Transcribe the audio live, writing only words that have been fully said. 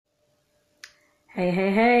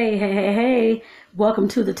Hey. Welcome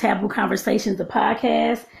to the Taboo Conversations, the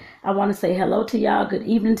podcast. I want to say hello to y'all. Good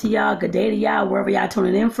evening to y'all. Good day to y'all, wherever y'all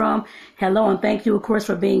tuning in from. Hello, and thank you, of course,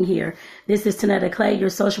 for being here. This is Tanetta Clay, your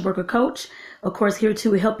social worker coach. Of course, here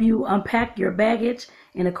to help you unpack your baggage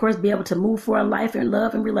and, of course, be able to move forward in life and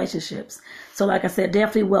love and relationships. So, like I said,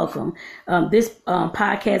 definitely welcome. This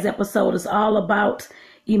podcast episode is all about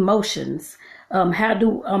emotions. How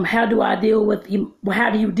do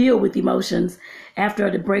you deal with emotions after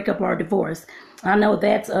the breakup or divorce? I know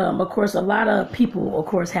that's of course a lot of people of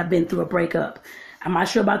course have been through a breakup. I'm not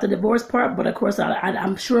sure about the divorce part, but of course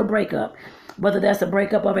I'm sure a breakup, whether that's a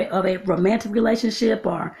breakup of a romantic relationship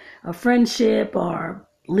or a friendship or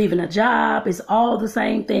leaving a job, it's all the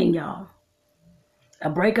same thing, y'all. A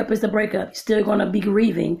breakup is a breakup. You're still going to be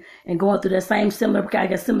grieving and going through that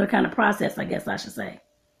similar kind of process, I guess I should say.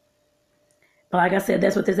 But like I said,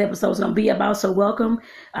 that's what this episode is going to be about. So welcome.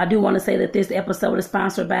 I do want to say that this episode is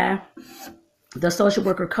sponsored by the Social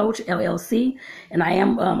Worker Coach LLC, and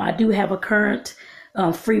I do have a current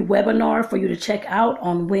free webinar for you to check out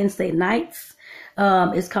on Wednesday nights.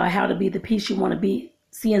 It's called How to Be the Peace You Want to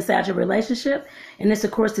See Inside Your Relationship, and this,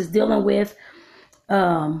 of course, is dealing with,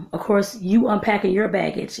 of course, you unpacking your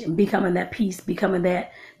baggage and becoming that peace, becoming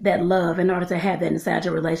that love in order to have that inside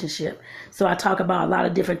your relationship. So I talk about a lot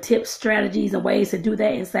of different tips, strategies, and ways to do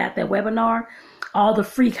that inside that webinar. All the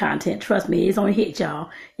free content, trust me, it's on hit, y'all.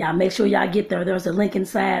 Y'all make sure y'all get there. There's a link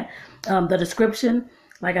inside the description.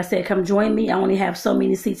 Like I said, come join me. I only have so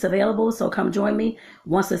many seats available, so come join me.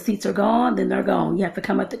 Once the seats are gone, then they're gone. You have to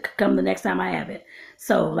come the next time I have it.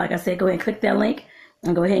 So, like I said, go ahead and click that link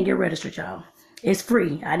and go ahead and get registered, y'all. It's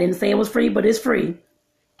free. I didn't say it was free, but it's free.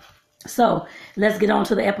 So let's get on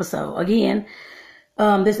to the episode. Again,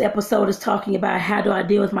 this episode is talking about how do I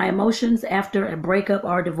deal with my emotions after a breakup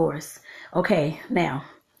or divorce. Okay, now,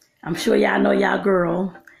 I'm sure y'all know y'all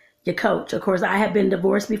girl, your coach. Of course, I have been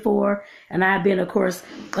divorced before, and I have been, of course,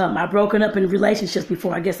 I've broken up in relationships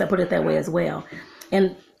before. I guess I put it that way as well.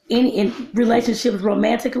 And in relationships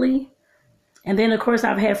romantically, and then, of course,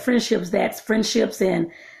 I've had friendships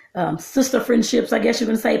and sister friendships, I guess you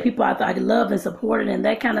can say, people I love and supported and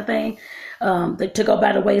that kind of thing, to go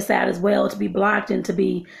by the wayside as well, to be blocked and to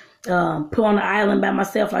be put on the island by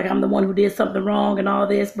myself like I'm the one who did something wrong and all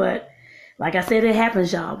this. But like I said, it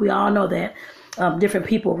happens, y'all. We all know that different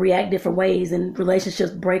people react different ways and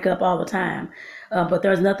relationships break up all the time. But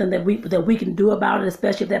there's nothing that we can do about it,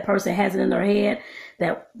 especially if that person has it in their head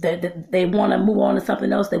that they want to move on to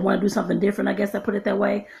something else. They want to do something different. I guess I put it that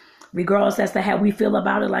way. Regardless as to how we feel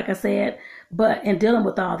about it, like I said. But in dealing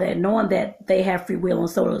with all that, knowing that they have free will and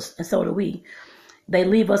so do we. They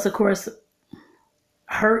leave us, of course,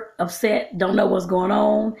 hurt, upset, don't know what's going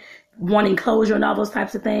on, wanting closure and all those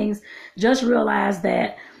types of things. Just realize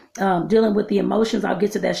that dealing with the emotions, I'll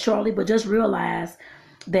get to that shortly, but just realize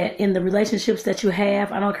that in the relationships that you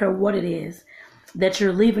have, I don't care what it is, that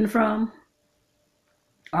you're leaving from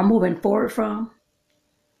or moving forward from,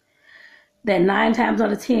 that 9 times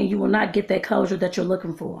out of 10, you will not get that closure that you're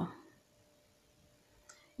looking for.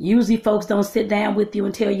 Usually folks don't sit down with you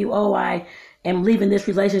and tell you, oh, I am leaving this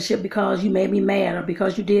relationship because you made me mad, or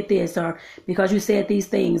because you did this, or because you said these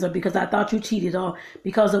things, or because I thought you cheated, or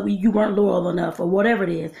because you weren't loyal enough, or whatever it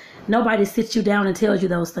is. Nobody sits you down and tells you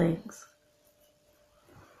those things.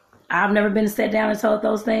 I've never been sat down and told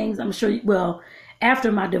those things. I'm sure,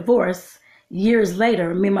 after my divorce, years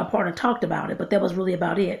later, me and my partner talked about it, but that was really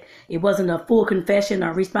about it. It wasn't a full confession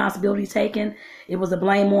or responsibility taken. It was a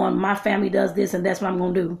blame on my family does this and that's what I'm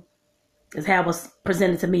going to do. Is how it was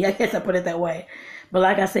presented to me. I guess I put it that way. But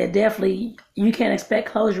like I said, definitely you can't expect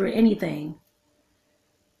closure with anything.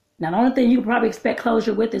 Now, the only thing you can probably expect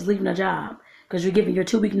closure with is leaving a job, because you're giving your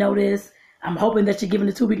 2-week notice. I'm hoping that you're giving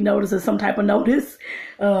a 2-week notice or some type of notice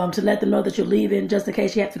to let them know that you're leaving, just in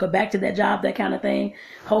case you have to go back to that job, that kind of thing.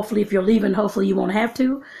 Hopefully, if you're leaving, hopefully you won't have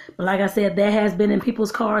to. But like I said, that has been in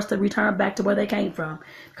people's cars to return back to where they came from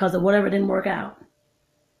because of whatever didn't work out.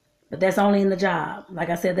 But that's only in the job. Like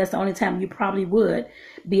I said, that's the only time you probably would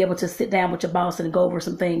be able to sit down with your boss and go over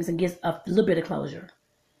some things and get a little bit of closure.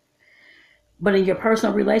 But in your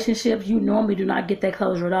personal relationships, you normally do not get that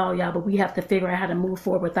closure at all, y'all. But we have to figure out how to move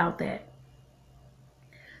forward without that.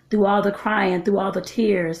 Through all the crying, through all the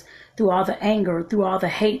tears, through all the anger, through all the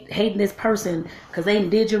hating this person because they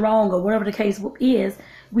did you wrong or whatever the case is,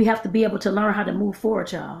 we have to be able to learn how to move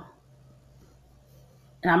forward, y'all.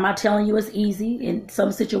 And I'm not telling you it's easy. In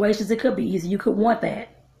some situations, it could be easy. You could want that.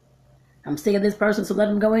 I'm sick of this person, so let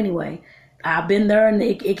them go anyway. I've been there, and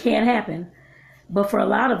it can't happen. But for a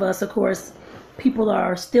lot of us, of course, people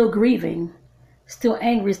are still grieving, still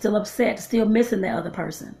angry, still upset, still missing the other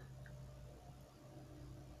person.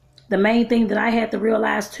 The main thing that I had to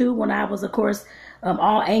realize too, when I was, of course,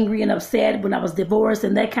 all angry and upset when I was divorced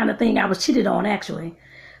and that kind of thing, I was cheated on actually.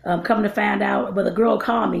 Coming to find out, but the girl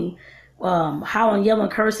called me, howling, yelling,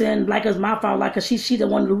 cursing, like it was my fault, like she the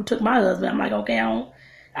one who took my husband. I'm like, okay,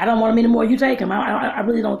 I don't want him anymore. You take him. I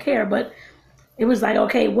really don't care. But it was like,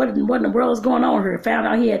 okay, what in the world is going on here? Found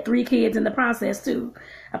out he had 3 kids in the process too.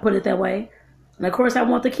 I put it that way. And of course, I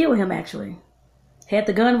wanted to kill him actually. Had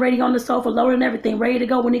the gun ready on the sofa, loaded and everything, ready to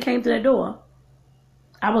go when he came to the door.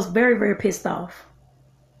 I was very, very pissed off.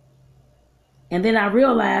 And then I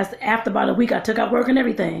realized after about a week, I took out work and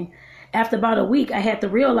everything. After about a week, I had to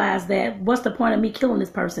realize that what's the point of me killing this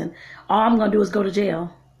person? All I'm going to do is go to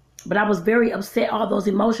jail. But I was very upset, all those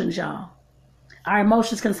emotions, y'all. Our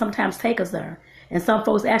emotions can sometimes take us there. And some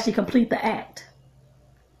folks actually complete the act.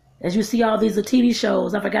 As you see all these TV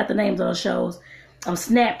shows, I forgot the names of those shows,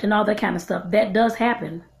 Snapped and all that kind of stuff. That does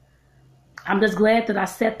happen. I'm just glad that I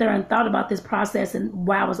sat there and thought about this process and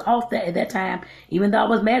while I was off at that time, even though I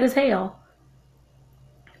was mad as hell.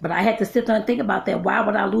 But I had to sit there and think about that. Why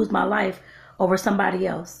would I lose my life over somebody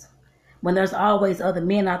else? When there's always other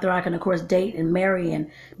men out there I can, of course, date and marry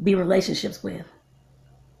and be in relationships with.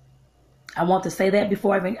 I want to say that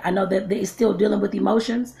before I know that they're still dealing with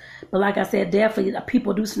emotions. But like I said, definitely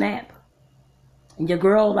people do snap. And your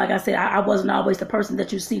girl, like I said, I wasn't always the person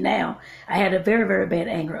that you see now. I had a very, very bad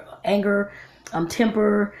anger,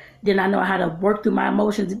 temper. Didn't I know how to work through my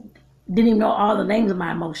emotions. Didn't even know all the names of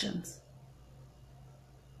my emotions.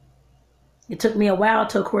 It took me a while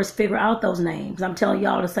to, of course, figure out those names. I'm telling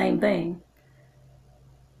y'all the same thing.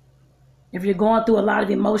 If you're going through a lot of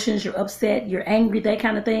emotions, you're upset, you're angry, that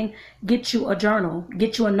kind of thing, get you a journal,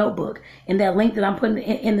 get you a notebook. In that link that I'm putting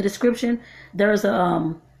in the description, there's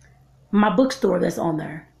my bookstore that's on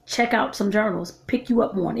there. Check out some journals. Pick you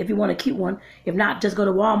up one if you want a cute one. If not, just go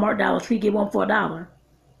to Walmart, Dollar Tree, get one for $1.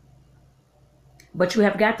 But you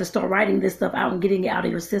have got to start writing this stuff out and getting it out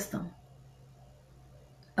of your system.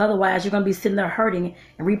 Otherwise, you're going to be sitting there hurting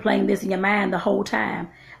and replaying this in your mind the whole time.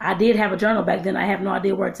 I did have a journal back then. I have no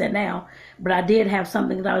idea where it's at now. But I did have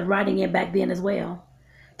something that I was writing in back then as well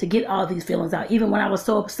to get all these feelings out. Even when I was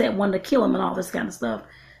so upset, wanting to kill him and all this kind of stuff,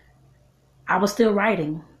 I was still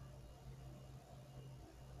writing.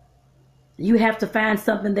 You have to find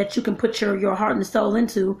something that you can put your heart and soul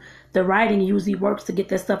into. The writing usually works to get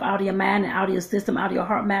that stuff out of your mind and out of your system, out of your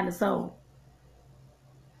heart, mind, and soul.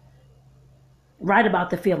 Write about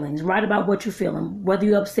the feelings. Write about what you're feeling. Whether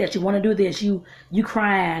you're upset, you want to do this, you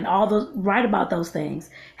crying, all those. Write about those things.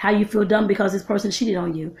 How you feel dumb because this person cheated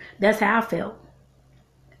on you. That's how I felt.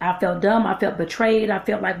 I felt dumb. I felt betrayed. I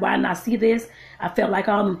felt like, why didn't I see this? I felt like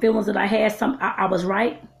all the feelings that I had, I was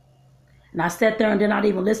right. And I sat there and did not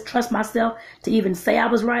even trust myself to even say I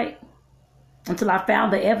was right until I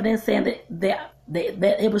found the evidence saying that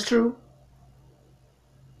it was true.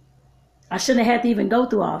 I shouldn't have had to even go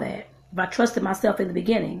through all that if I trusted myself in the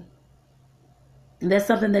beginning. And that's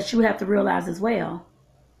something that you have to realize as well.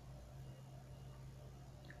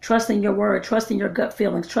 Trusting your word, trusting your gut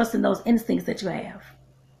feelings, trusting those instincts that you have.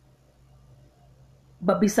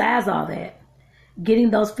 But besides all that,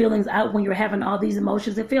 getting those feelings out when you're having all these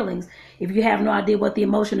emotions and feelings. If you have no idea what the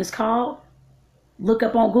emotion is called, look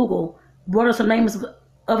up on Google. What are some names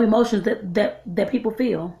of emotions that people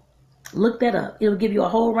feel? Look that up. It'll give you a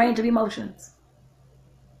whole range of emotions.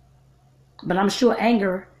 But I'm sure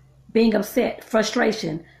anger, being upset,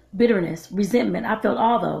 frustration, bitterness, resentment, I felt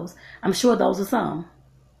all those. I'm sure those are some.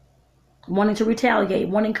 Wanting to retaliate,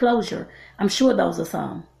 wanting closure, I'm sure those are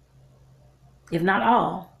some. If not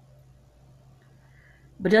all.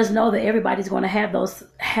 But just know that everybody's going to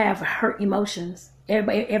have hurt emotions.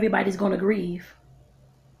 Everybody's going to grieve.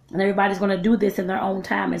 And everybody's going to do this in their own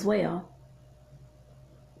time as well.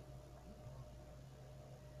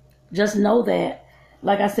 Just know that,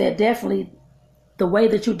 like I said, definitely the way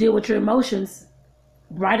that you deal with your emotions,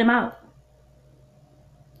 write them out.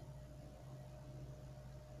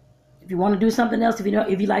 If you want to do something else, if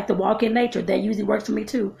you like to walk in nature, that usually works for me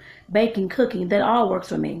too. Baking, cooking, that all works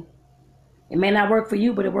for me. It may not work for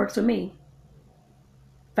you, but it works for me.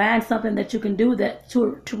 Find something that you can do that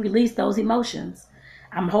to release those emotions.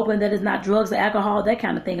 I'm hoping that it's not drugs or alcohol, that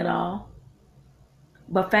kind of thing at all.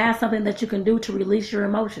 But find something that you can do to release your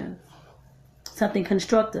emotions. Something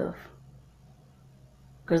constructive.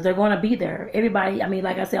 Because they're going to be there. Everybody, I mean,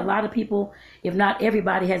 like I said, a lot of people, if not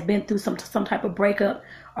everybody, has been through some type of breakup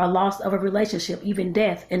or loss of a relationship, even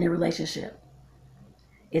death in a relationship.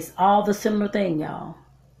 It's all the similar thing, y'all.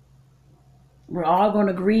 We're all going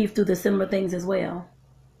to grieve through the similar things as well.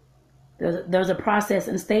 There's a process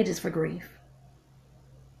and stages for grief.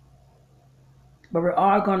 But we're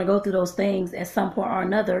all going to go through those things at some point or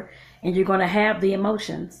another, and you're going to have the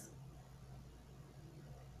emotions.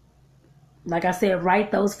 Like I said,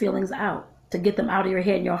 write those feelings out to get them out of your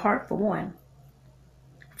head and your heart, for one.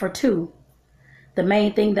 For two, the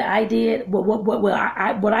main thing that I did,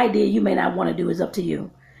 what I did, you may not want to do, is up to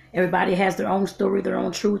you. Everybody has their own story, their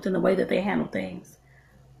own truth, and the way that they handle things.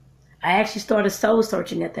 I actually started soul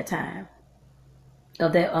searching at that time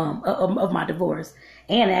of that of my divorce,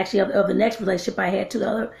 and actually of the next relationship I had,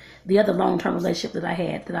 to the other long-term relationship that I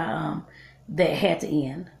had that had to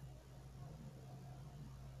end.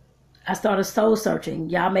 I started soul searching.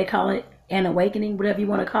 Y'all may call it an awakening, whatever you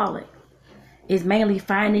want to call it. It's mainly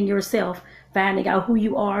finding yourself, finding out who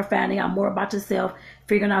you are, finding out more about yourself,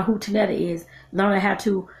 figuring out who Tanetta is, learning how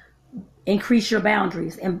to increase your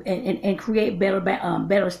boundaries and create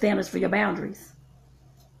better standards for your boundaries.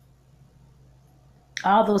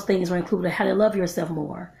 All those things are included. How to love yourself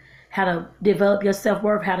more, how to develop your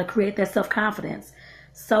self-worth, how to create that self-confidence,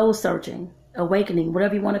 soul searching, awakening,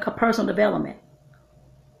 whatever you want to call personal development.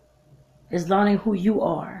 Is learning who you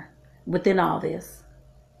are within all this.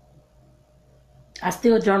 I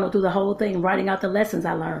still journal through the whole thing, writing out the lessons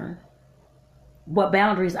I learned, what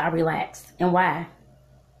boundaries I relaxed, and why.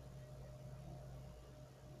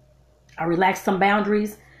 I relaxed some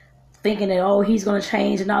boundaries, thinking that, oh, he's going to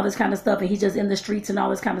change and all this kind of stuff, and he's just in the streets and all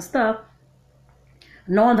this kind of stuff,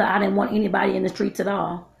 knowing that I didn't want anybody in the streets at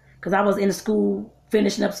all, because I was in school,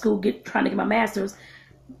 finishing up school, trying to get my master's,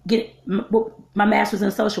 my master's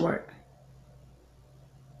in social work.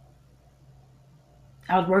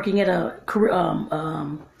 I was working at a career,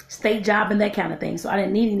 state job and that kind of thing. So I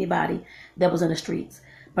didn't need anybody that was in the streets.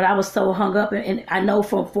 But I was so hung up. And I know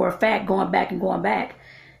for a fact, going back,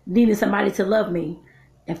 needing somebody to love me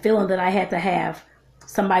and feeling that I had to have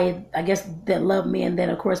somebody, I guess, that loved me and that,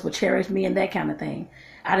 of course, would cherish me and that kind of thing.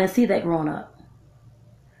 I didn't see that growing up.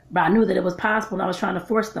 But I knew that it was possible, and I was trying to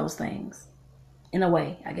force those things, in a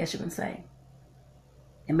way, I guess you can say.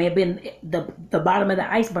 It may have been the bottom of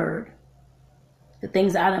the iceberg. The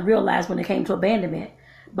things I didn't realize when it came to abandonment.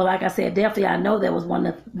 But like I said, definitely I know that was one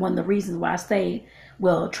of the reasons why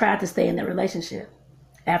I tried to stay in that relationship.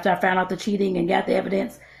 After I found out the cheating and got the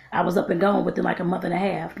evidence, I was up and gone within like a month and a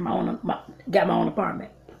half. Got my own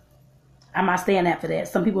apartment. I'm not staying after that.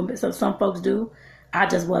 Some folks do. I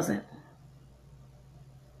just wasn't.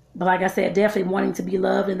 But like I said, definitely wanting to be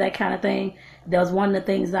loved and that kind of thing. That was one of the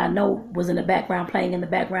things that I know was in the background, playing in the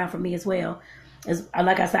background for me as well.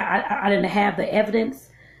 Like I said, I didn't have the evidence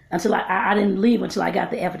until I didn't leave until I got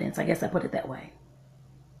the evidence. I guess I put it that way.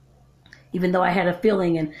 Even though I had a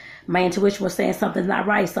feeling and my intuition was saying something's not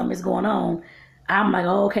right, something's going on, I'm like,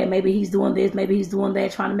 oh, okay, maybe he's doing this, maybe he's doing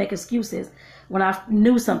that, trying to make excuses, when I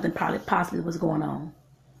knew something probably possibly was going on.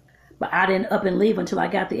 But I didn't up and leave until I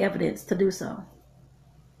got the evidence to do so.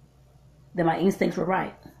 Then my instincts were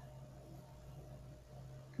right,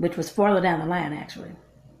 which was farther down the line, actually.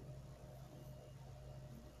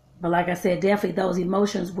 But like I said, definitely those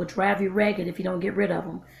emotions will drive you ragged if you don't get rid of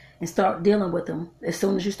them and start dealing with them as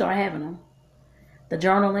soon as you start having them. The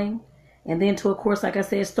journaling, and then of course, like I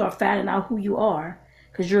said, start finding out who you are,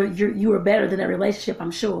 because you are better than that relationship,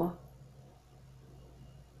 I'm sure.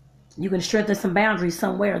 You can strengthen some boundaries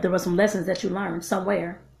somewhere. There were some lessons that you learned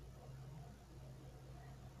somewhere.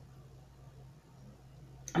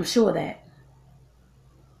 I'm sure of that.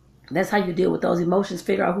 That's how you deal with those emotions,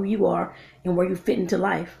 figure out who you are and where you fit into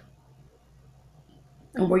life.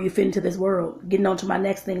 And where you fit into this world. Getting on to my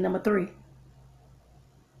next thing, number 3.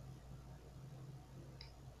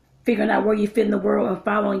 Figuring out where you fit in the world and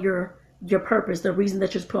following your purpose, the reason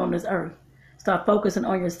that you're put on this earth. Start focusing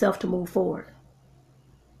on yourself to move forward.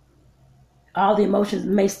 All the emotions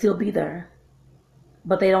may still be there,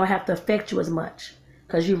 but they don't have to affect you as much,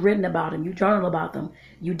 because you've written about them, you journal about them,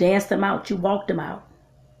 you danced them out, you walked them out.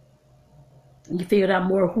 And you figured out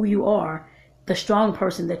more who you are, the strong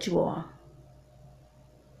person that you are.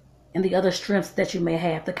 And the other strengths that you may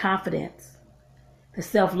have, the confidence, the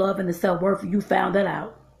self-love and the self-worth, you found that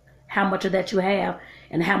out. How much of that you have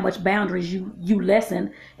and how much boundaries you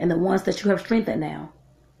lessen and the ones that you have strengthened now.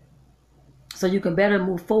 So you can better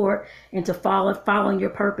move forward into following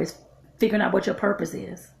your purpose, figuring out what your purpose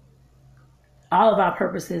is. All of our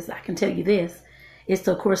purposes, I can tell you this, is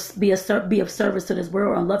to, of course, be of service to this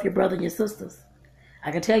world and love your brother and your sisters.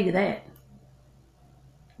 I can tell you that.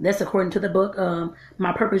 That's according to the book,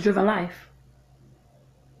 My Purpose Driven Life.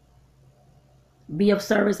 Be of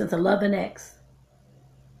service and to love the next.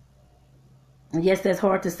 And yes, that's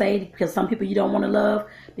hard to say because some people you don't want to love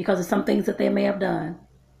because of some things that they may have done.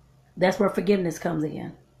 That's where forgiveness comes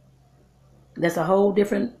in. That's a whole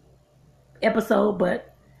different episode,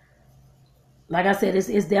 but like I said, it's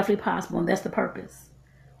definitely possible, and that's the purpose.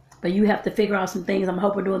 But you have to figure out some things. I'm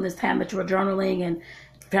hoping during this time that you're journaling and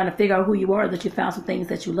trying to figure out who you are, that you found some things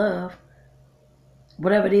that you love.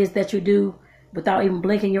 Whatever it is that you do without even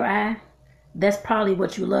blinking your eye, that's probably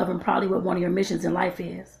what you love and probably what one of your missions in life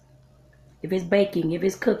is. If it's baking, if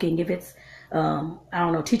it's cooking, if it's, I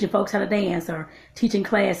don't know, teaching folks how to dance or teaching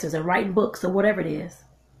classes or writing books or whatever it is,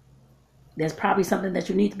 there's probably something that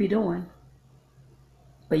you need to be doing.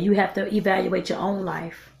 But you have to evaluate your own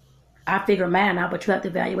life. I figure mine out, but you have to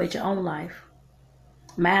evaluate your own life.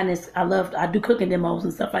 Mine is, I do cooking demos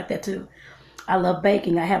and stuff like that too. I love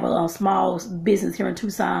baking. I have a small business here in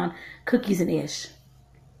Tucson, Cookies and Ish.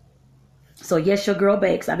 So yes, your girl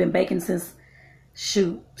bakes. I've been baking since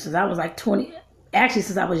I was like 20. Actually,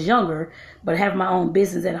 since I was younger, but have my own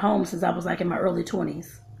business at home since I was like in my early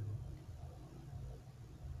 20s.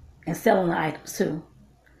 And selling the items too.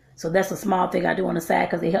 So that's a small thing I do on the side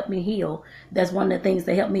because they help me heal. That's one of the things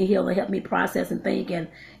that help me heal. They help me process and think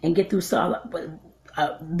and get through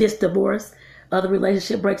this divorce, other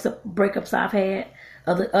relationship breakups I've had,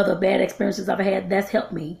 other bad experiences I've had. That's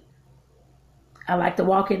helped me. I like to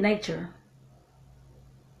walk in nature.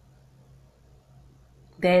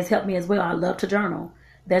 That has helped me as well. I love to journal.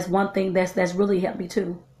 That's one thing that's really helped me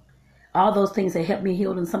too. All those things that help me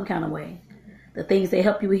heal in some kind of way. The things that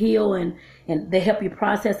help you heal and they help you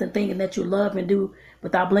process and think and that you love and do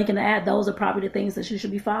without blinking an eye, those are probably the things that you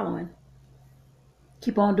should be following.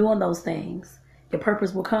 Keep on doing those things. Your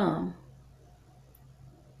purpose will come.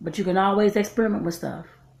 But you can always experiment with stuff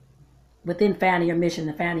within finding your mission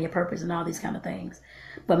and finding your purpose and all these kind of things.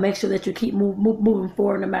 But make sure that you keep moving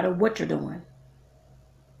forward no matter what you're doing.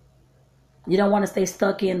 You don't want to stay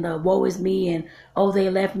stuck in the woe is me and oh they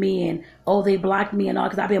left me and oh they blocked me and all,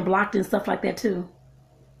 because I've been blocked and stuff like that too.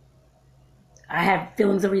 I have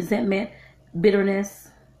feelings of resentment, bitterness,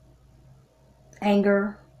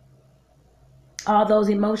 anger, all those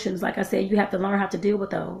emotions. Like I said, you have to learn how to deal with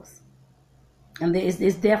those. And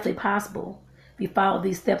it's definitely possible if you follow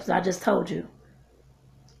these steps I just told you.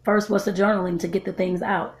 First was the journaling to get the things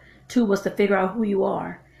out. 2 was to figure out who you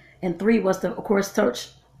are. And 3 was to, of course, search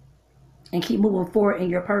and keep moving forward in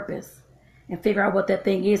your purpose and figure out what that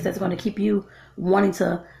thing is that's going to keep you wanting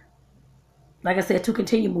to, like I said, to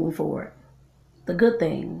continue moving forward. The good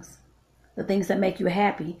things, the things that make you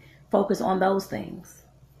happy, focus on those things.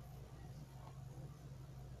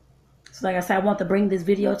 So like I said, I want to bring this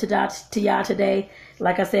video to y'all today.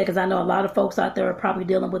 Like I said, because I know a lot of folks out there are probably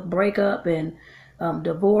dealing with breakup and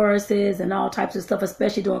divorces and all types of stuff,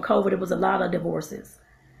 especially during COVID. It was a lot of divorces,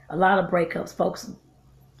 a lot of breakups, folks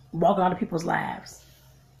walking onto people's lives.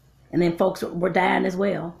 And then folks were dying as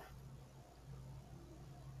well.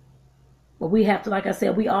 But we have to, like I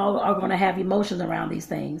said, we all are going to have emotions around these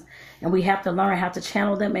things. And we have to learn how to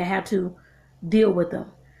channel them and how to deal with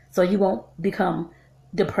them. So you won't become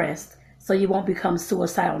depressed. So you won't become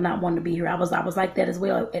suicidal, not wanting to be here. I was like that as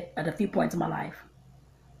well at a few points in my life.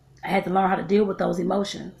 I had to learn how to deal with those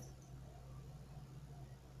emotions.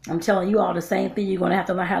 I'm telling you all the same thing. You're going to have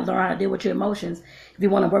to learn how to deal with your emotions. If you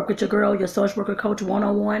want to work with your girl, your social worker coach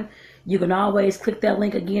one-on-one, you can always click that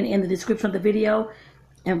link again in the description of the video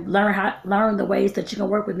and learn the ways that you can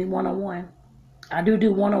work with me one-on-one. I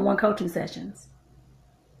do one-on-one coaching sessions.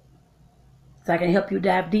 So I can help you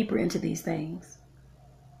dive deeper into these things.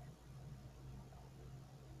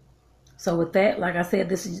 So with that, like I said,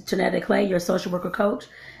 this is Janetta Clay, your social worker coach.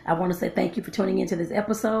 I want to say thank you for tuning into this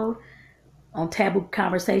episode on Taboo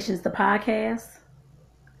Conversations, the podcast.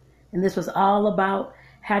 And this was all about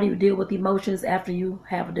how do you deal with emotions after you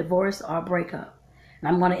have a divorce or a breakup. And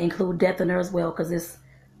I'm going to include death in there as well because it's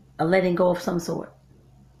a letting go of some sort.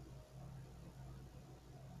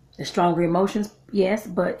 The stronger emotions, yes,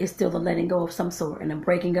 but it's still the letting go of some sort and the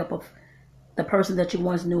breaking up of the person that you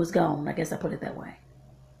once knew is gone. I guess I put it that way.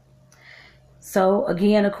 So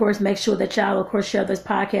again, of course, make sure that y'all, of course, share this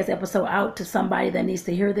podcast episode out to somebody that needs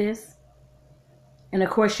to hear this. And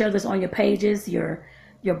of course, share this on your pages, your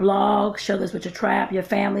blog, share this with your tribe, your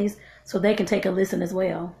families, so they can take a listen as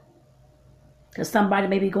well. Because somebody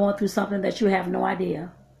may be going through something that you have no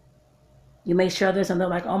idea. You may share this and they're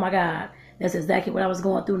like, oh my God, that's exactly what I was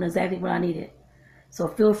going through and exactly what I needed. So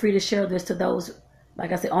feel free to share this to those,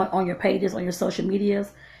 like I said, on your pages, on your social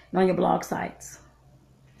medias, and on your blog sites.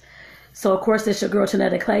 So, of course, it's your girl,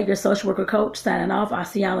 Janetta Clay, your social worker coach, signing off. I'll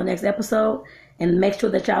see y'all in the next episode. And make sure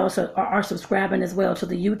that y'all are subscribing as well to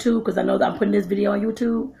the YouTube, because I know that I'm putting this video on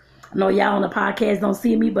YouTube. I know y'all on the podcast don't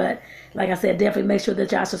see me, but like I said, definitely make sure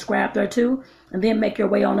that y'all subscribe there too. And then make your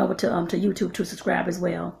way on over to YouTube to subscribe as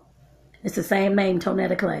well. It's the same name,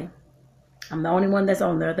 Tonetta Clay. I'm the only one that's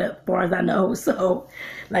on there, that far as I know. So,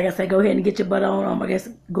 like I said, go ahead and get your butt on. I guess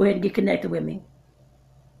go ahead and get connected with me,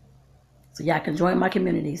 so y'all can join my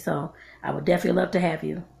community. So, I would definitely love to have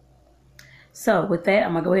you. So, with that,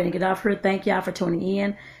 I'm gonna go ahead and get off here. Thank y'all for tuning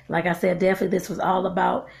in. Like I said, definitely this was all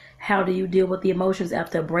about how do you deal with the emotions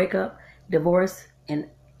after a breakup, divorce, and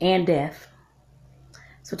death.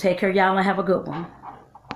 So, take care, y'all, and have a good one.